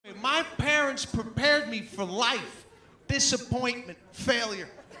parents prepared me for life. Disappointment, failure.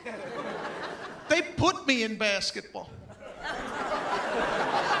 They put me in basketball.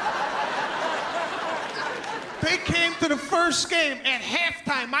 They came to the first game. At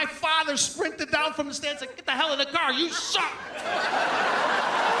halftime, my father sprinted down from the stands like, get the hell in the car, you suck.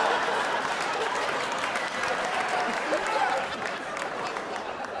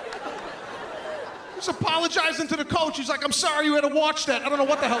 He was apologizing to the coach. He's like, I'm sorry you had to watch that. I don't know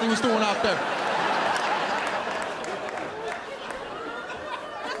what the hell he was doing out there.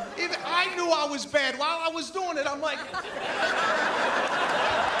 Even I knew I was bad. While I was doing it, I'm like,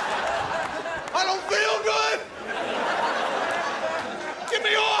 I don't feel good. Get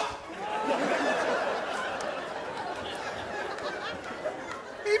me off.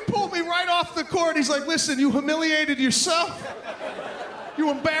 He pulled me right off the court. He's like, listen, you humiliated yourself. You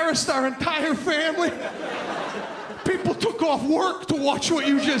embarrassed our entire family. People took off work to watch what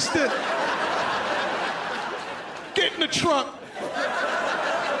you just did. Get in the trunk.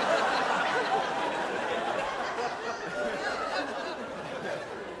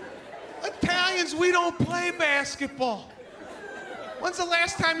 Italians, we don't play basketball. When's the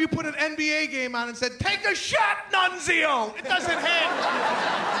last time you put an NBA game on and said, take a shot, Nunzio? It doesn't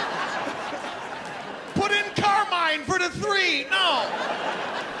hit. Put in Carmine for the three. No.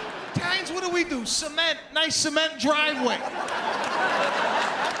 Italians, what do? Cement, nice cement driveway.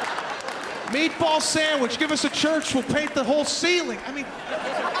 Meatball sandwich, give us a church, we'll paint the whole ceiling. I mean,